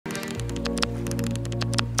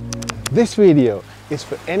This video is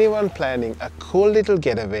for anyone planning a cool little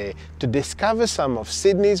getaway to discover some of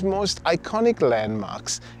Sydney's most iconic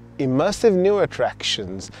landmarks, immersive new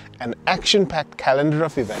attractions, and action-packed calendar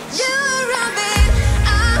of events.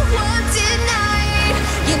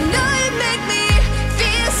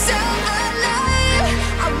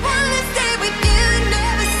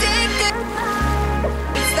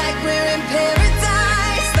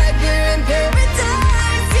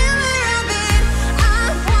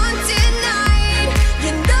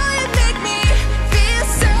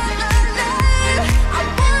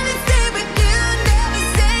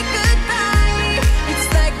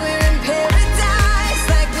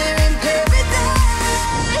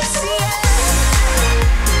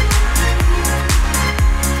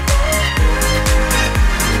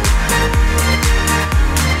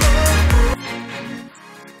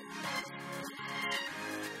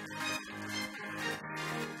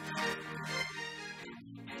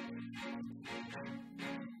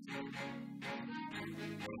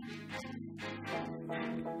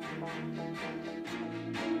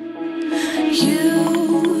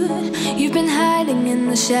 You've been hiding in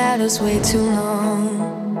the shadows way too long.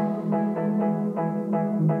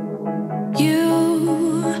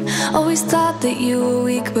 You always thought that you were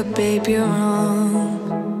weak, but babe, you're wrong.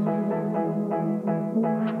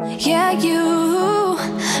 Yeah, you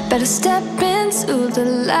better step into the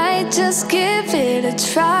light, just give it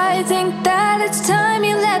a try. Think that it's time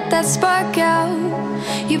you let that spark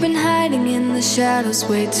out. You've been hiding in the shadows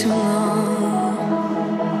way too long.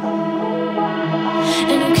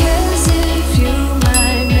 And who cares if you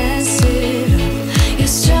might mess it up? You're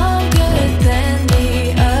stronger than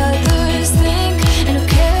the others think. And who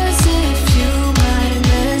cares if you might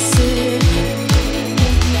mess it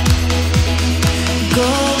up? Go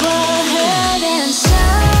ahead and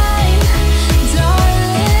shine,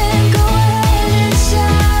 darling. Go ahead and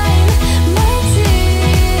shine, my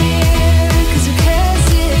dear. 'Cause who cares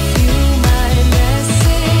if you might mess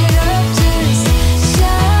it up? Just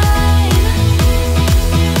shine.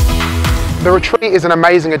 The retreat is an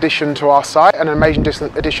amazing addition to our site and an amazing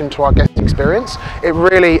addition to our guest experience. It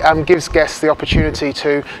really gives guests the opportunity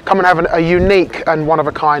to come and have a unique and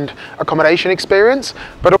one-of-a-kind accommodation experience,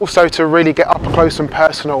 but also to really get up close and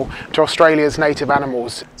personal to Australia's native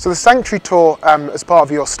animals. So the sanctuary tour as part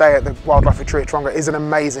of your stay at the Wildlife Retreat at Taronga is an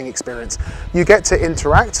amazing experience. You get to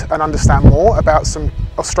interact and understand more about some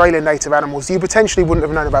Australian native animals you potentially wouldn't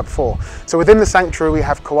have known about before. So within the sanctuary we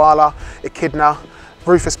have koala, echidna,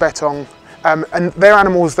 rufous bettong, and they're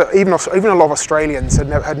animals that even a lot of Australians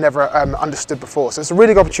had never understood before. So it's a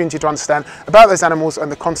really good opportunity to understand about those animals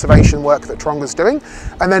and the conservation work that Taronga's doing.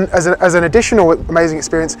 And then as an additional amazing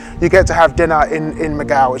experience, you get to have dinner in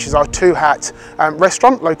Magao, which is our two-hat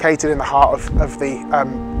restaurant located in the heart of the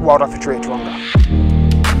Wildlife Retreat at Taronga.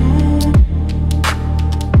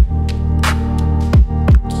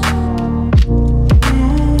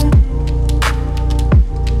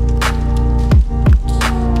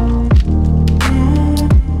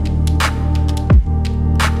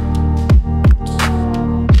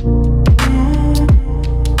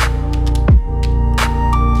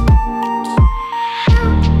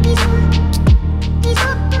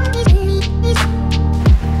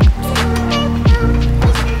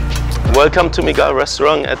 Welcome to Miguel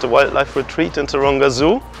Restaurant at the Wildlife Retreat in Taronga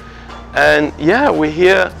Zoo. And yeah, we're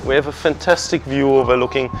here. We have a fantastic view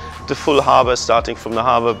overlooking the full harbour, starting from the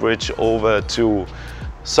harbour bridge over to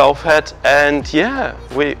South Head. And yeah,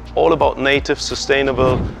 we're all about native,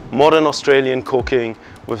 sustainable, modern Australian cooking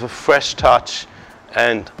with a fresh touch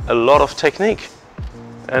and a lot of technique.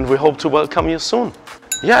 And we hope to welcome you soon.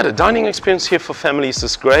 Yeah, the dining experience here for families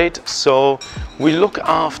is great. So we look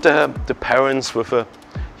after the parents with a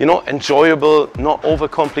enjoyable, not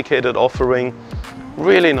overcomplicated offering.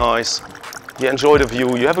 Really nice. You enjoy the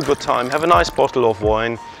view, you have a good time, have a nice bottle of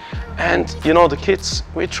wine. And the kids,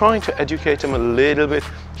 we're trying to educate them a little bit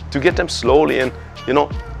to get them slowly in,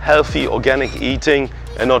 healthy, organic eating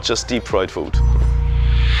and not just deep fried food.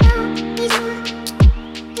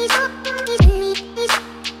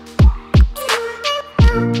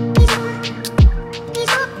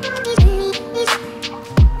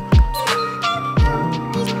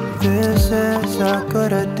 This is as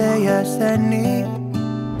good a day as any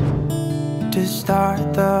to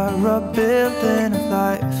start the rebuilding of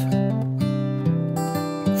life.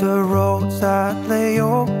 The roads that lay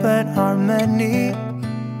open are many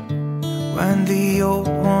when the old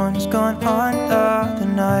one's gone under the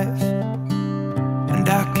knife. And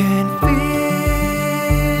I can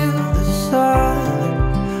feel the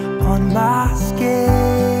sun on my skin.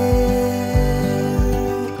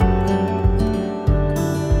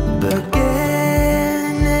 Beginning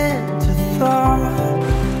to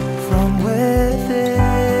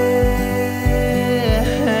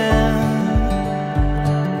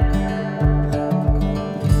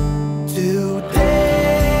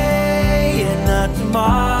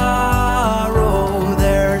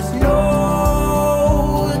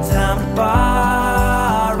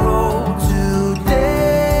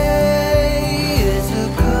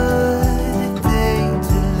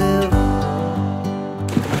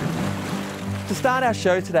To start our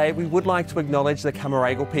show today, we would like to acknowledge the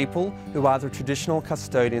Camaragal people, who are the traditional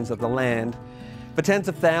custodians of the land. For tens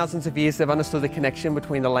of thousands of years, they've understood the connection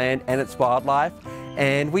between the land and its wildlife,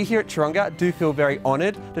 and we here at Taronga do feel very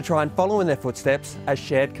honoured to try and follow in their footsteps as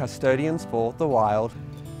shared custodians for the wild.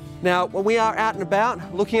 Now, when we are out and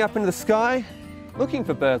about, looking up into the sky, looking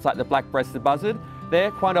for birds like the black-breasted buzzard,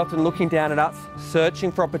 they're quite often looking down at us,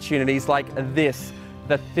 searching for opportunities like this,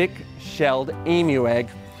 the thick-shelled emu egg.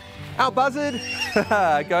 Our buzzard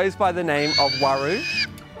goes by the name of Waru.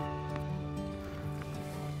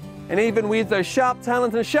 And even with those sharp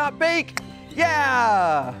talons and a sharp beak,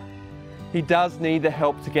 yeah! He does need the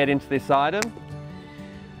help to get into this item.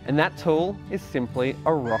 And that tool is simply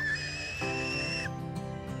a rock.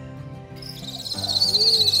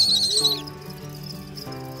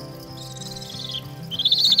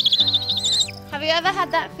 Have you ever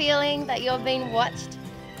had that feeling that you're being watched?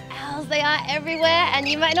 Owls, they are everywhere, and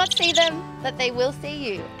you might not see them, but they will see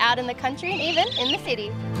you out in the country and even in the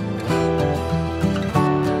city.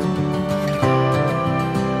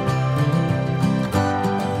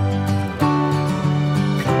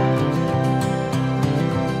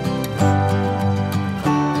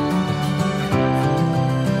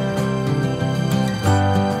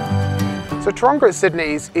 So Taronga at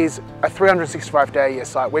Sydney is a 365-day-a-year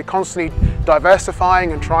site. We're constantly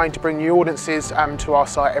diversifying and trying to bring new audiences to our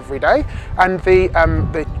site every day. And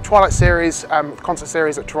the Twilight series, concert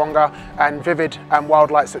series at Taronga and Vivid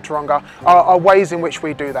Wildlights at Taronga are ways in which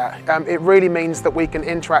we do that. It really means that we can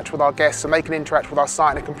interact with our guests and they can interact with our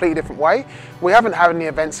site in a completely different way. We haven't had any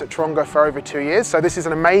events at Taronga for over 2 years, so this is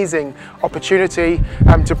an amazing opportunity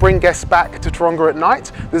to bring guests back to Taronga at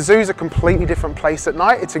night. The zoo's a completely different place at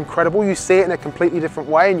night. It's incredible. You see it in a completely different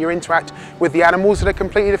way and you interact with the animals in a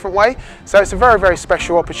completely different way. So it's a very, very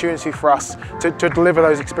special opportunity for us to deliver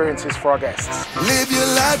those experiences for our guests. Live your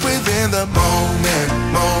life within the moment,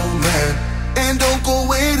 and don't go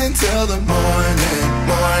wait until the morning.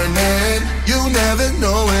 You never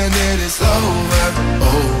know when it is over.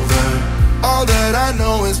 All that I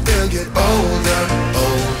know is we'll get older.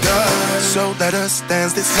 So let us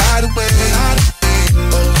dance this night away.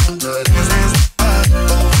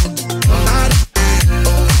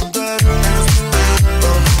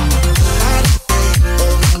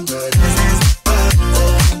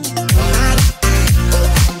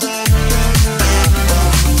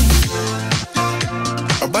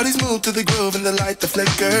 To the groove and the light that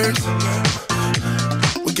flickers.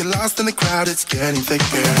 We get lost in the crowd, it's getting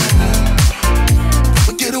thicker.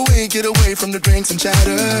 We get away from the drinks and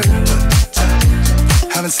chatter.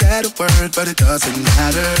 Haven't said a word, but it doesn't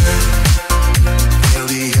matter. Feel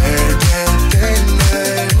the air get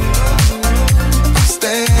thinner.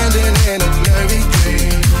 Standing in a blurry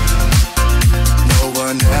dream. No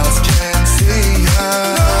one else can see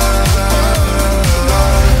us.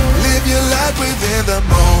 Live your life within the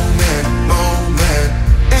moment.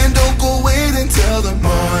 And don't go wait until the morning.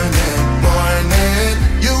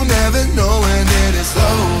 You never know when it is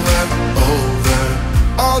over.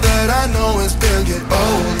 All that I know is we'll get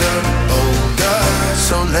older.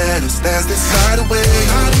 So let us dance this night away.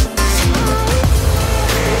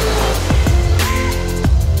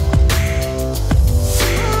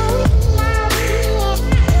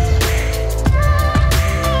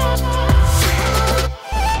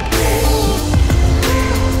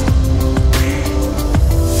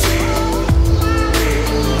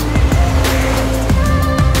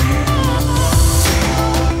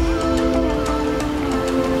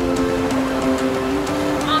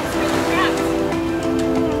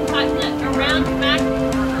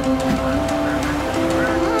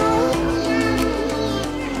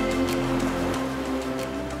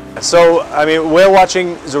 So, I mean, whale watching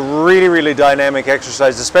is a really, really dynamic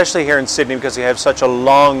exercise, especially here in Sydney because we have such a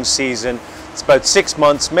long season. It's about 6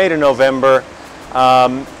 months, May to November,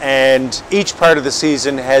 and each part of the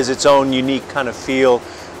season has its own unique kind of feel.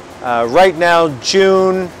 Right now,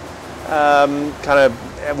 June,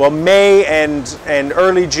 May and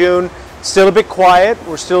early June, still a bit quiet.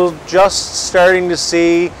 We're still just starting to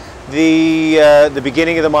see the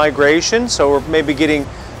beginning of the migration, so we're maybe getting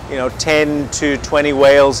 10 to 20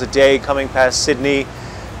 whales a day coming past Sydney.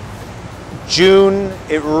 June,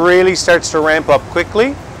 it really starts to ramp up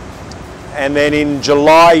quickly. And then in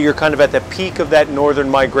July, you're kind of at the peak of that northern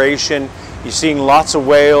migration. You're seeing lots of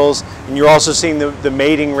whales, and you're also seeing the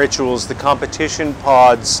mating rituals, the competition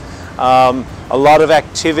pods, a lot of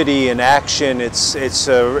activity and action. It's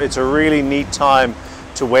a really neat time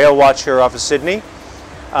to whale watch here off of Sydney.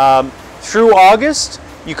 Through August,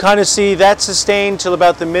 you kind of see that sustained till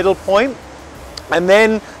about the middle point, and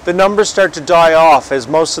then the numbers start to die off as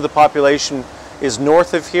most of the population is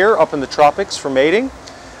north of here, up in the tropics for mating.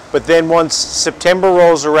 But then once September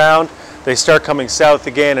rolls around, they start coming south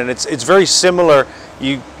again, and it's very similar.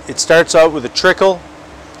 It starts out with a trickle,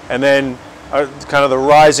 and then kind of the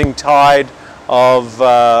rising tide of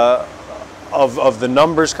the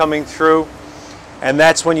numbers coming through, and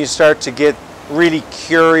that's when you start to get really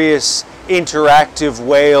curious, interactive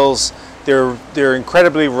whales. They're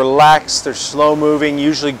incredibly relaxed. They're slow moving.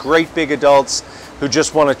 Usually great big adults who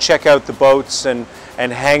just want to check out the boats and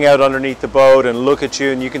hang out underneath the boat and look at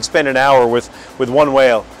you. And you can spend an hour with one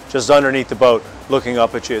whale just underneath the boat looking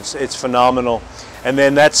up at you. It's phenomenal. And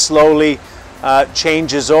then that slowly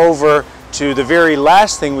changes over to the very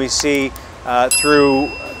last thing we see through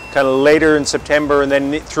kind of later in September and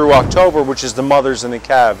then through October, which is the mothers and the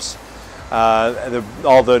calves.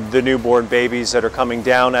 All the newborn babies that are coming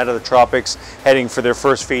down out of the tropics, heading for their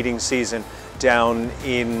first feeding season down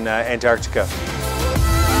in Antarctica.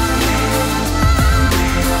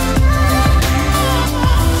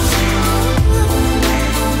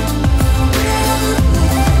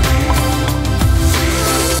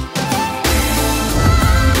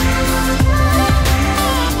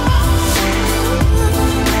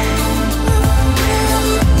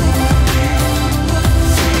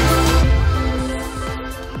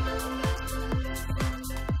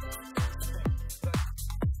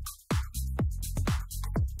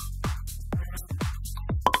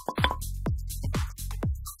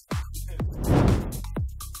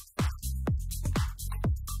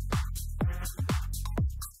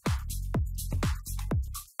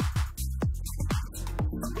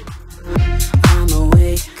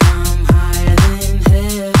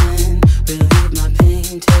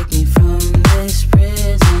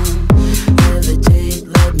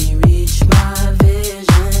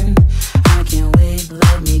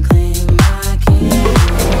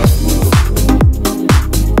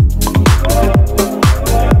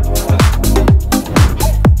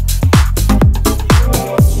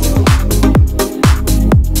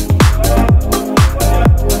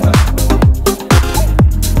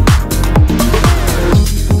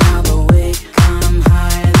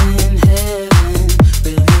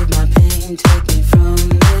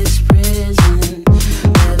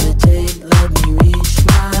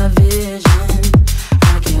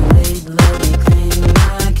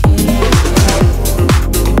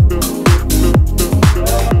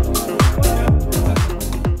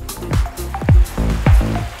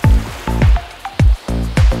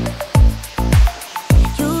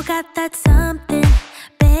 That's something,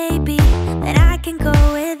 baby, that I can go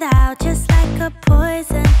without, just like a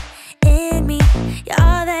poison in me. You're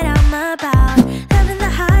all that I'm about. Loving the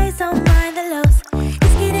highs, don't mind the lows.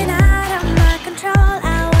 It's getting out of my control.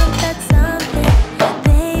 I want that something,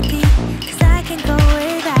 baby, 'cause I can go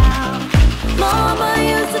without. Mama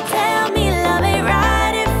used to tell me love ain't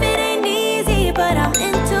right if it ain't easy, but I'm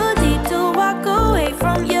in too deep to walk away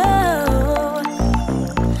from you.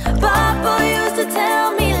 Papa used to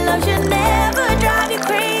tell me love should never drive you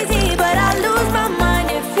crazy, but I lose my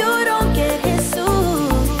mind if you don't get his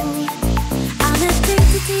suit. I'm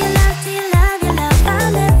addicted to your love, to your love, your love.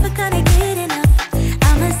 I'm never gonna get enough.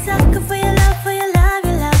 I'm a sucker for your love, for your love,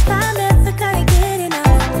 your love. I'm never gonna get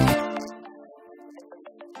enough.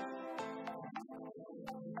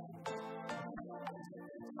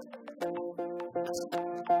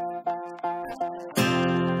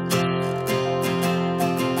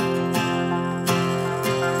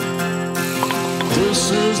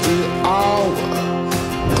 This is the hour,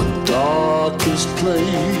 the darkest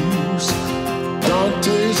place.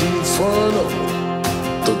 Dante's Inferno,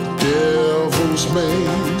 the devil's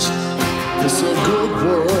maze. It's a good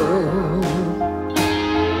world.